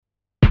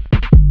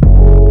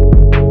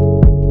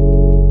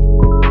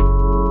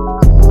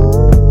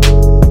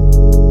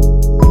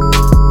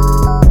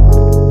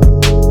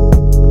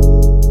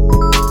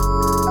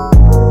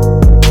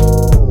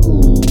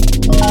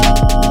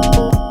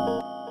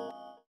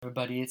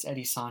everybody, it's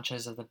Eddie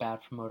Sanchez of The Bad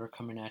Promoter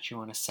coming at you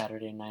on a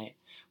Saturday night.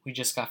 We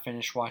just got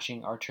finished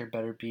watching Artur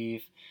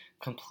Beterbiev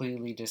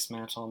completely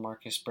dismantle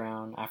Marcus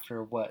Browne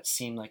after what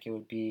seemed like it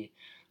would be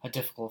a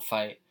difficult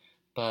fight.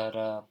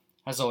 But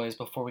as always,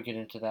 before we get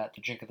into that,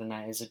 the drink of the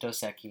night is a Dos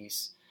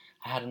Equis.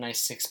 I had a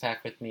nice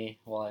six-pack with me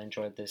while I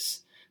enjoyed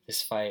this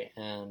fight,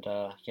 and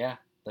yeah,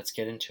 let's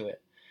get into it.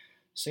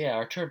 So yeah,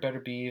 Artur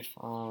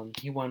Beterbiev,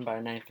 he won by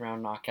a ninth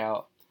round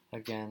knockout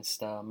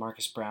against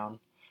Marcus Browne.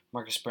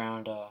 Marcus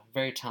Browne, a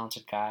very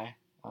talented guy,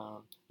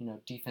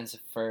 defensive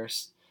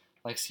first,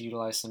 likes to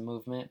utilize some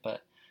movement,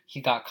 but he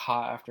got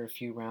caught after a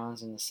few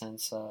rounds in the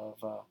sense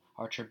of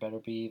Artur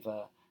Beterbiev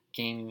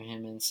gaming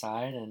him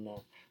inside and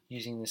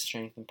using the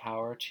strength and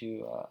power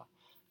to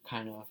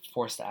kind of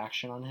force the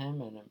action on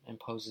him and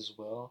impose his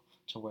will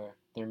to where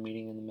they're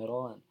meeting in the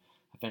middle and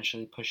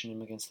eventually pushing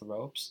him against the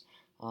ropes.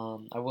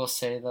 I will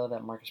say, though,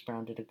 that Marcus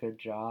Browne did a good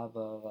job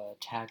of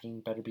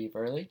tagging Beterbiev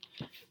early,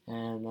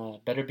 and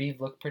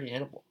Beterbiev looked pretty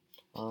hittable.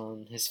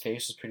 His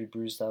face was pretty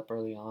bruised up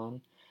early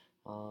on,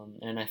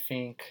 and I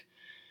think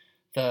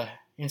the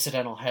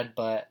incidental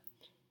headbutt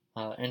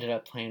ended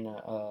up playing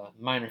a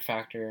minor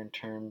factor in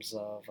terms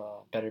of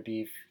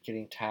Beterbiev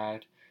getting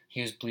tagged.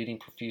 He was bleeding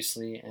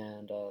profusely,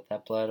 and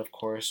that blood, of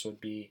course,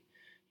 would be,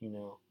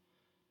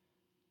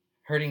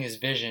 hurting his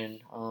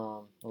vision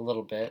a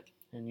little bit,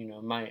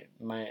 and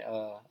might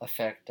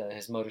affect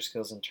his motor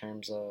skills in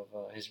terms of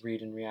his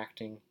read and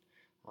reacting,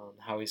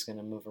 how he's going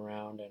to move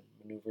around and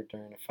maneuver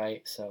during a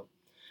fight. So,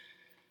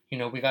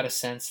 we got a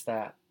sense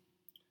that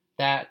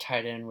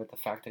tied in with the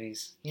fact that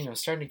he's,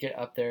 starting to get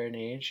up there in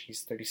age.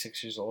 He's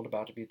 36 years old,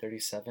 about to be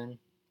 37.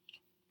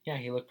 Yeah,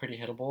 he looked pretty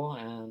hittable,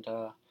 and,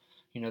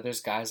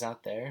 there's guys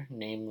out there,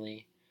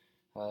 namely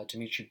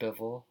Dimitri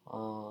Bivol,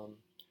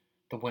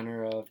 the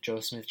winner of Joe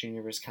Smith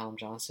Jr. vs-Callum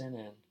Johnson,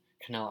 and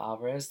Canelo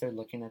Alvarez. They're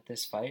looking at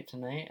this fight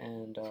tonight,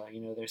 and,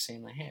 they're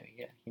saying, like, hey,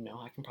 yeah,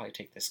 I can probably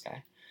take this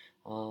guy.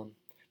 But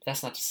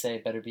that's not to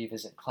say Beterbiev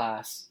isn't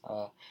class.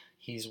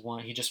 He just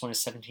won his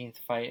 17th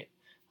fight.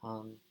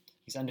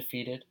 He's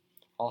undefeated.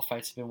 All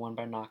fights have been won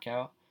by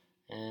knockout.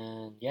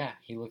 And yeah,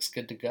 he looks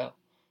good to go.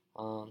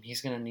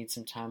 He's going to need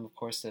some time, of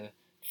course, to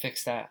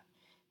fix that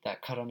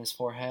cut on his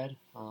forehead.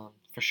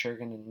 For sure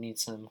going to need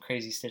some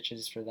crazy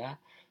stitches for that.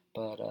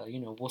 But,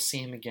 we'll see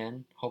him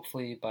again,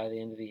 hopefully by the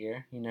end of the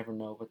year. You never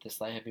know with this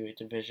light heavyweight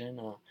division.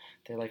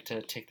 They like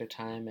to take their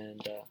time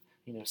and,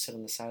 sit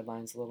on the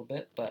sidelines a little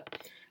bit.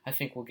 But I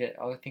think we'll get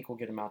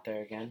him out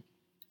there again.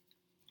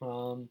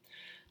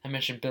 I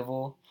mentioned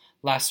Bivol.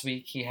 Last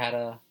week he had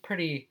a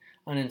pretty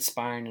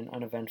uninspiring and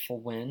uneventful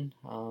win.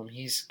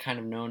 He's kind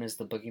of known as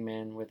the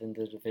boogeyman within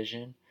the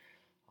division.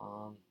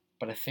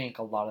 But I think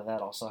a lot of that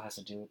also has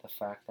to do with the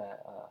fact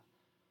that,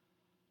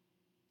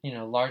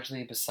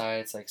 largely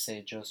besides, like,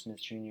 say, Joe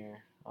Smith Jr.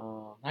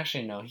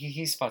 Actually, no,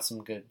 he's fought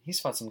some good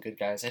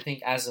guys. I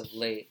think as of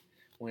late,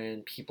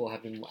 when people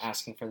have been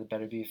asking for the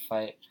Beterbiev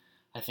fight,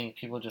 I think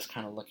people just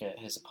kind of look at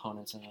his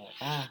opponents and they're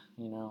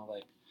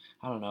like,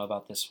 I don't know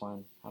about this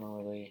one. I don't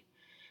really,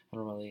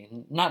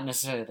 not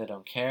necessarily they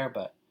don't care,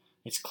 but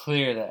it's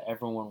clear that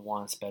everyone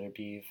wants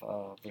Beterbiev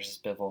versus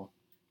Bivol.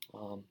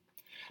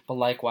 But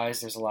likewise,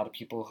 there's a lot of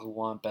people who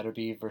want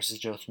Beterbiev versus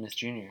Joe Smith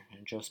Jr.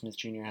 And Joe Smith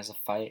Jr. has a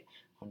fight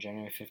on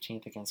January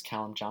 15th against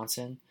Callum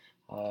Johnson.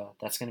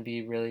 That's going to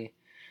be really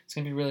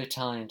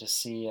telling to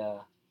see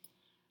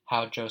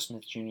how Joe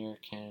Smith Jr.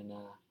 can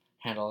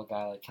handle a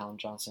guy like Callum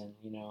Johnson.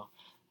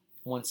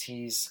 Once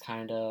he's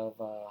kind of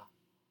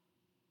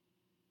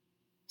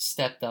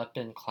stepped up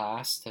in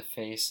class to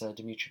face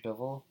Dimitri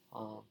Bivol.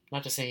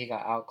 Not to say he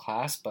got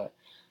outclassed, but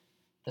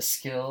the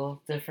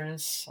skill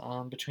difference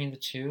between the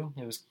two,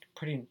 it was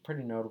pretty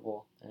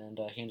notable, and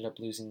he ended up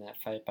losing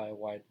that fight by a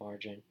wide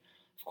margin.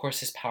 Of course,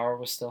 his power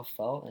was still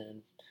felt,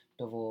 and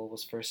Bivol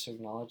was first to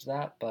acknowledge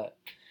that, but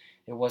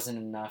it wasn't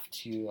enough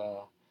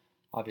to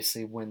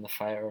obviously win the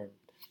fight or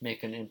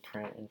make an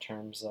imprint in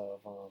terms of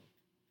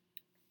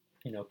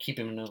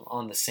keeping him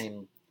on the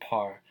same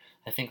par.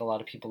 I think a lot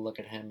of people look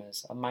at him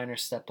as a minor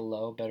step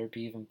below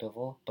Beterbiev and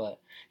Bivol, but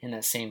in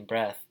that same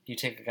breath, you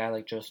take a guy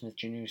like Joe Smith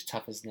Jr. who's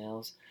tough as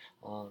nails,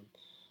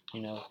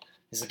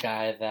 is a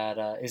guy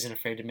that isn't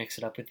afraid to mix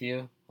it up with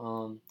you.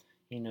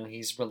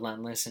 He's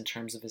relentless in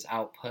terms of his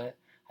output.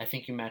 I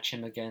think you match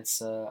him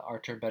against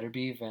Artur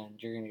Beterbiev,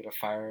 and you're going to get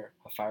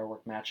a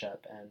firework matchup.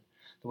 And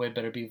the way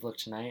Beterbiev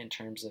looked tonight in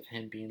terms of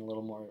him being a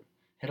little more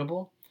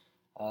hittable,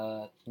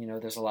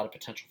 there's a lot of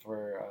potential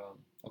for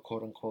a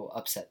quote-unquote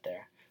upset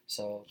there.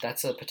 So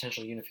that's a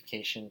potential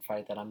unification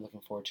fight that I'm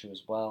looking forward to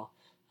as well.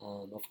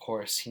 Of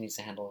course, he needs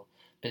to handle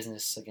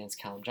business against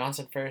Callum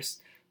Johnson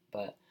first.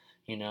 But,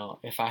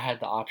 if I had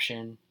the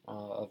option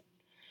of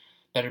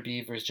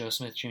Beterbiev versus Joe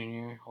Smith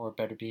Jr. or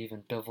Beterbiev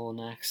and Bivol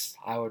next,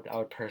 I would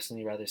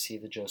personally rather see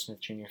the Joe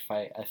Smith Jr.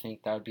 fight. I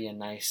think that would be a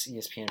nice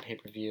ESPN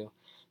pay-per-view.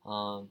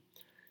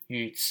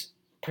 It's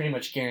pretty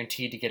much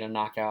guaranteed to get a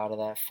knockout out of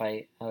that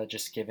fight,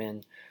 just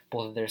given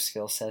both of their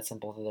skill sets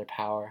and both of their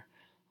power.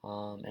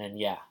 And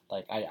yeah,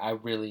 I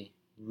really,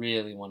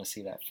 really want to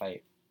see that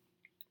fight.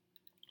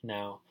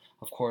 Now,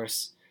 of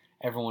course,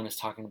 everyone is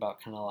talking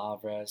about Canelo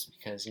Alvarez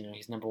because,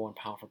 he's number one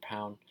pound for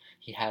pound.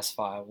 He has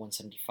fought at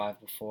 175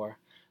 before.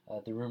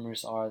 The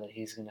rumors are that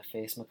he's going to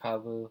face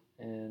Makabu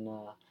in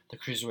the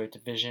cruiserweight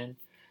division.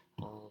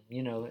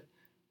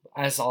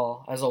 As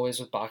always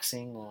with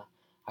boxing,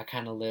 I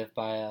kind of live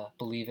by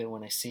believe it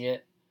when I see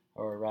it,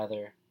 or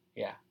rather,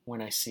 yeah,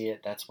 when I see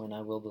it, that's when I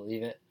will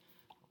believe it.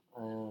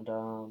 And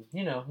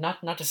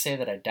not to say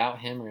that I doubt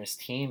him or his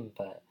team,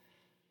 but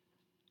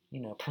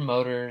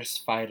promoters,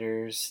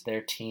 fighters,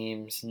 their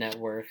teams,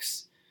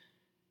 networks,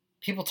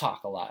 people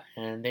talk a lot,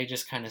 and they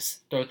just kind of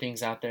throw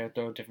things out there,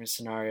 throw different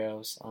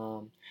scenarios.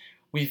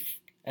 We've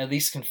at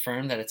least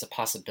confirmed that it's a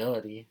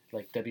possibility.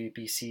 Like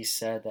WBC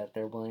said that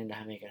they're willing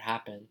to make it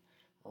happen.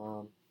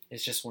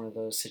 It's just one of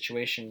those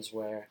situations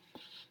where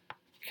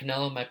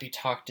Canelo might be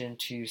talked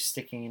into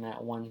sticking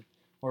at one,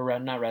 or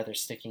not rather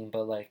sticking,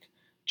 but like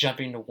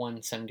jumping to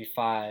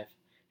 175,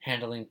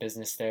 handling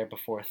business there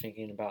before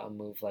thinking about a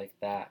move like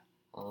that,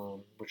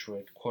 which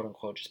would quote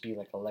unquote just be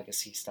like a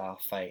legacy style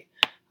fight.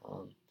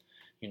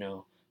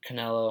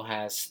 Canelo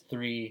has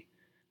 3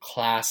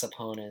 class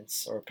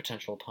opponents or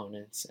potential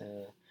opponents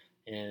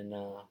in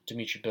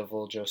Dimitri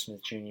Bivol, Joe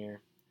Smith Jr.,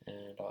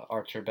 and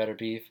Artur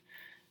Beterbiev.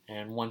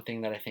 And one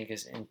thing that I think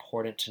is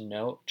important to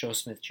note, Joe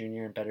Smith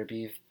Jr. and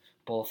Beterbiev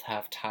both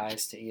have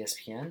ties to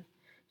ESPN.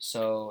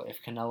 So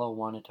if Canelo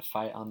wanted to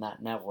fight on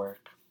that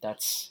network,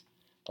 that's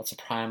a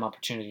prime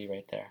opportunity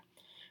right there.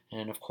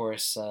 And of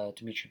course,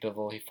 Dimitri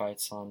Bivol, he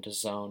fights on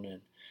DAZN,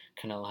 and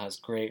Canelo has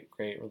great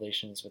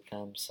relations with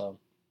them. So,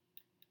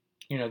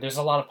 there's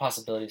a lot of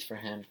possibilities for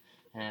him.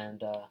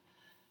 And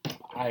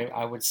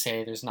I would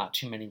say there's not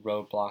too many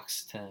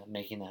roadblocks to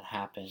making that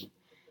happen.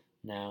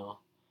 Now,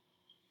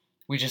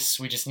 we just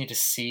need to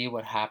see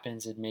what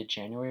happens in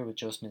mid-January with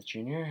Joe Smith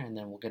Jr., and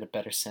then we'll get a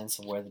better sense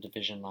of where the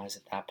division lies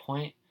at that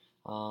point.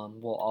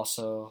 We'll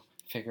also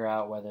figure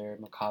out whether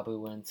Makabu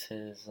wins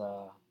his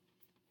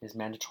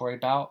mandatory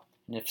bout,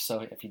 and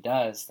if he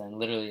does, then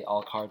literally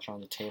all cards are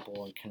on the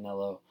table, and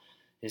Canelo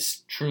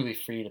is truly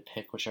free to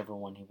pick whichever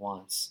one he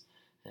wants,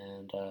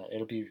 and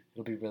it'll be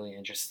really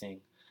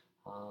interesting.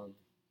 A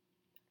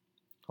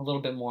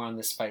little bit more on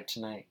this fight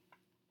tonight.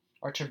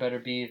 Artur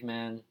Beterbiev,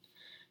 man,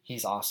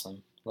 he's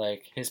awesome.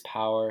 Like his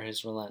power,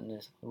 his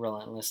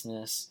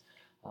relentlessness,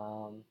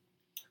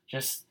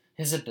 just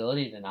his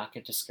ability to not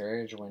get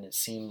discouraged when it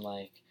seemed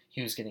like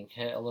he was getting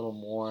hit a little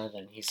more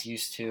than he's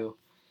used to.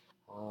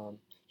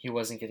 He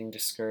wasn't getting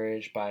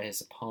discouraged by his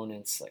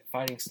opponent's like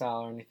fighting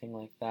style or anything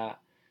like that.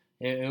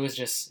 It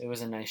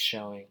was a nice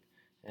showing,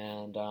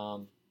 and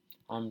I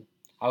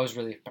was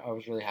really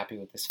happy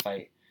with this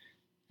fight,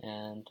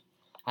 and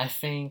I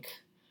think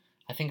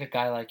a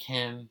guy like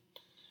him,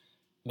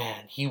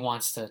 man, he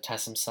wants to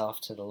test himself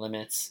to the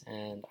limits,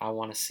 and I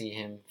want to see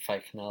him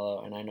fight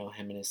Canelo, and I know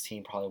him and his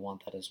team probably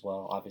want that as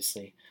well,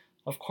 obviously.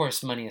 Of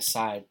course, money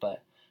aside,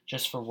 but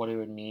just for what it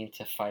would mean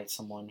to fight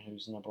someone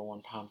who's number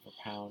one pound for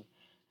pound,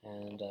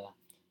 and,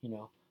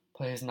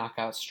 put his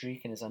knockout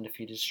streak and his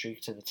undefeated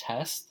streak to the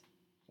test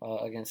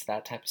against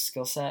that type of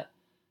skill set,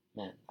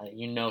 man,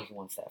 he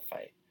wants that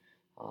fight.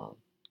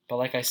 But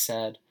like I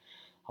said,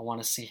 I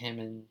want to see him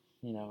and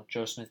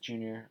Joe Smith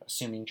Jr.,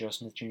 assuming Joe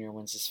Smith Jr.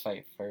 wins this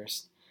fight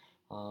first.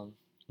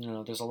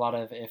 There's a lot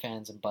of ifs,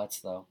 ands, and buts,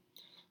 though.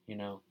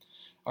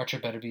 Artur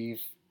Beterbiev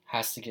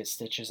has to get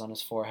stitches on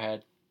his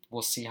forehead.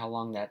 We'll see how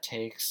long that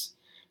takes.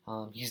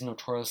 He's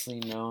notoriously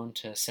known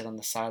to sit on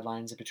the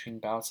sidelines in between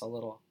bouts a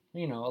little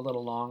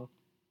long.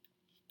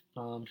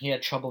 He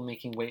had trouble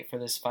making weight for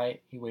this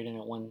fight. He weighed in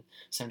at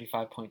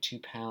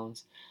 175.2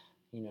 pounds.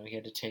 He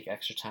had to take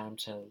extra time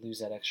to lose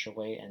that extra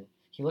weight, and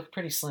he looked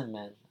pretty slim,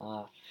 man.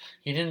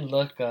 He didn't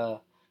look, the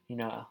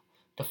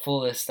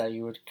fullest that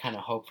you would kind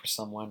of hope for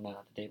someone the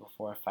day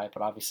before a fight,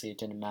 but obviously it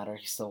didn't matter.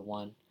 He still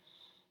won.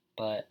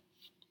 But,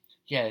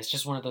 yeah, it's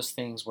just one of those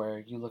things where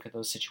you look at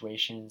those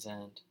situations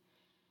and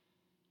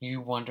you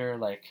wonder,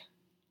 like,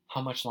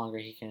 how much longer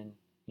he can,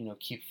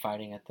 keep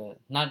fighting at the,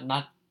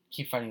 not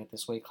keep fighting at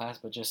this weight class,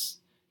 but just,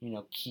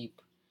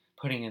 keep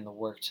putting in the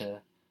work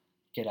to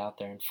get out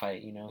there and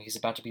fight. He's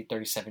about to be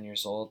 37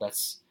 years old.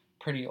 That's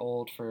pretty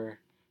old for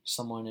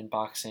someone in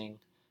boxing,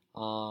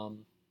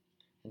 and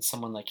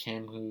someone like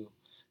him who,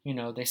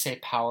 they say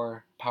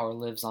power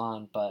lives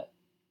on, but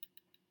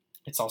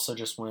it's also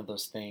just one of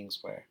those things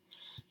where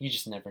you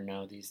just never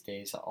know these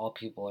days. All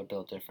people are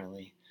built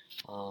differently,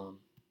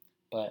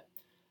 but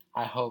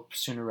I hope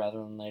sooner rather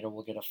than later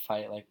we'll get a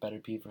fight like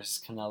Beterbiev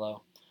versus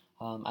Canelo.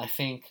 I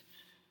think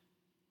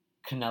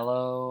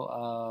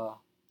Canelo,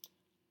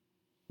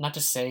 not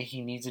to say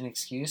he needs an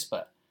excuse,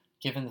 but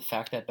given the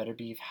fact that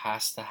Beterbiev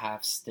has to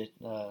have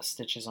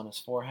stitches on his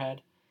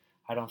forehead,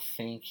 I don't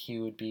think he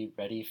would be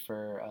ready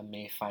for a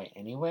May fight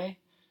anyway.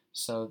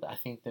 So I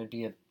think there'd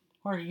be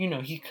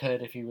he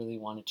could if he really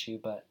wanted to,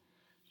 but,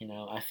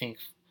 I think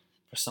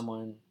for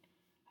someone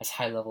as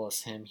high level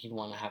as him, he'd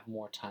want to have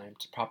more time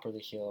to properly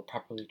heal,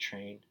 properly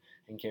train,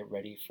 and get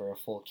ready for a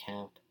full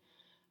camp.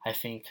 I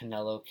think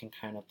Canelo can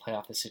kind of play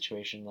off the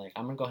situation like,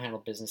 I'm going to go handle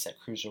business at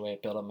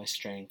cruiserweight, build up my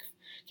strength,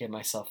 get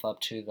myself up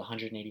to the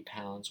 180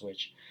 pounds,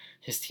 which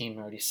his team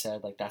already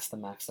said like that's the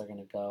max they're going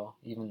to go,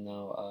 even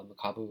though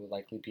Makabu would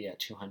likely be at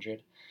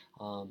 200.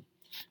 Um,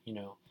 you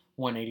know,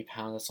 180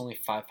 pounds, that's only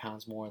 5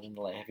 pounds more than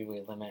the light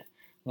heavyweight limit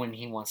when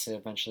he wants to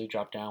eventually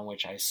drop down,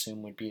 which I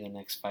assume would be the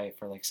next fight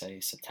for, like, say,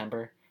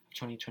 September of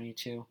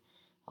 2022.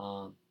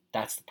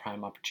 That's the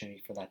prime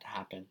opportunity for that to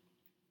happen.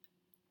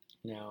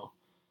 Now,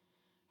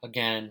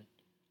 again,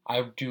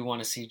 I do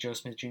want to see Joe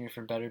Smith Jr.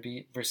 for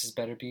Beterbiev versus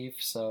Beterbiev,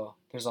 so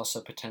there's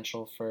also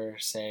potential for,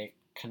 say,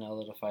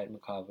 Canelo to fight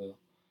Makabu,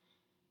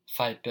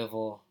 fight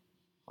Bivol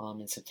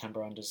in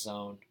September on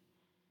DAZN.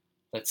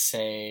 Let's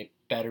say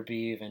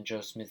Beterbiev and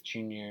Joe Smith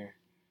Jr.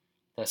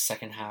 the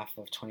second half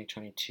of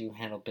 2022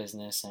 handle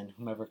business, and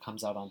whomever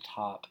comes out on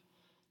top,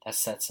 that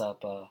sets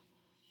up a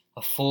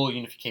full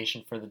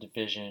unification for the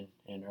division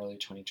in early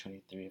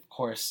 2023. Of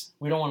course,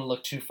 we don't want to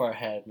look too far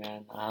ahead,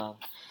 man.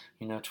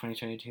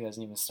 2022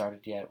 hasn't even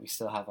started yet. We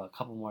still have a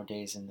couple more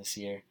days in this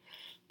year.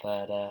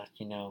 But,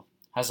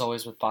 as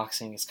always with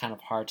boxing, it's kind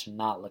of hard to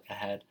not look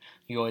ahead.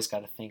 You always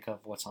got to think of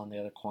what's on the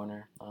other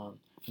corner.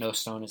 No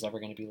stone is ever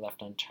going to be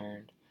left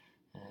unturned.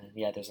 And,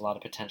 yeah, there's a lot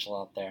of potential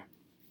out there.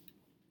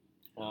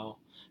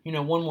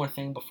 One more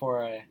thing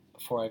before I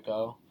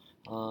go.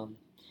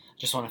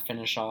 Just want to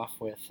finish off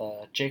with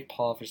Jake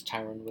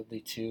Paul-vs-Tyron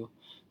Woodley II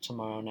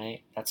tomorrow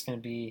night. That's going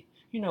to be,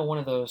 one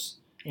of those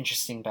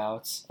interesting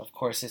bouts. Of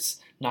course, it's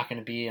not going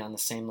to be on the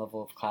same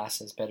level of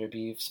class as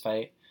Beterbiev's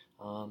fight.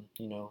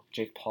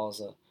 Jake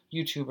Paul's a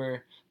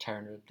YouTuber.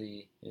 Tyron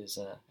Woodley is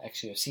a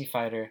ex-UFC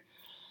fighter.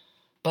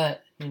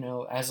 But,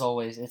 as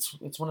always,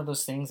 it's one of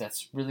those things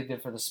that's really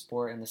good for the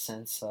sport in the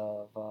sense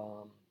of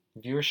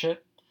viewership.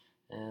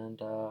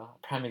 And a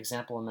prime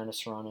example, Amanda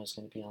Serrano is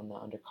going to be on the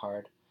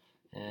undercard.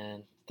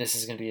 And this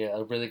is going to be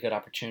a really good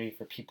opportunity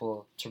for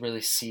people to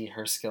really see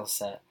her skill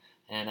set.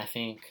 And I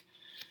think,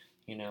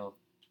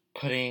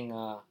 putting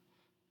a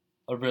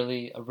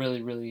really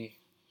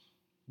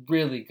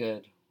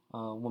good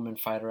woman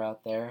fighter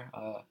out there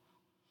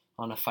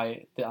on a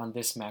fight on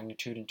this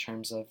magnitude in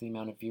terms of the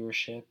amount of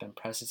viewership and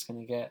press it's going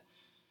to get,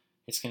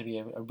 it's going to be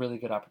a really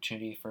good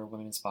opportunity for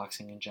women's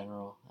boxing in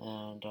general.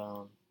 And,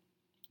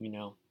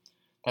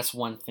 that's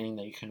one thing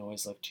that you can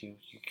always look to.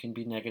 You can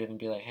be negative and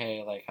be like,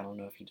 hey, like, I don't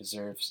know if he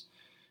deserves,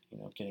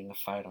 getting a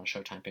fight on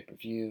Showtime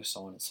pay-per-view,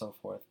 so on and so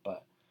forth.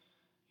 But,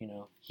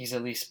 he's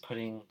at least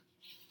putting,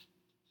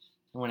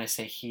 when I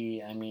say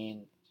he, I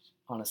mean,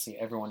 honestly,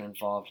 everyone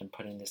involved in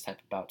putting this type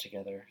of bout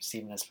together.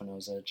 Steven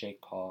Espinoza, Jake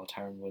Paul,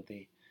 Tyron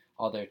Woodley,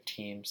 all their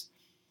teams.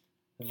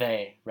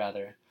 They're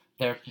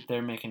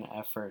making an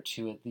effort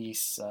to at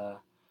least,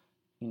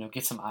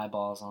 get some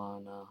eyeballs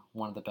on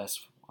one of the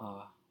best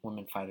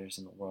women fighters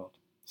in the world.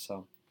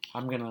 So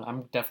I'm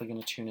definitely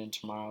gonna tune in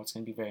tomorrow. It's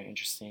gonna be very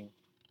interesting.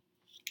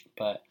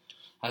 But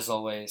as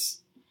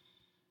always,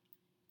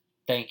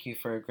 thank you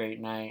for a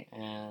great night,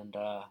 and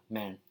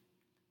man,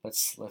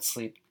 let's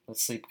sleep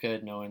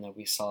good knowing that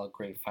we saw a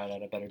great fight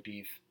out of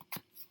Beterbiev.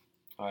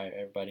 All right,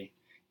 everybody,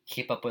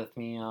 keep up with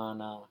me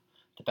on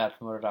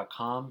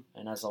thebadpromoter.com,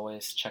 and as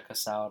always, check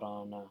us out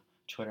on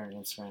Twitter and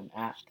Instagram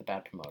at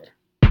thebadpromoter.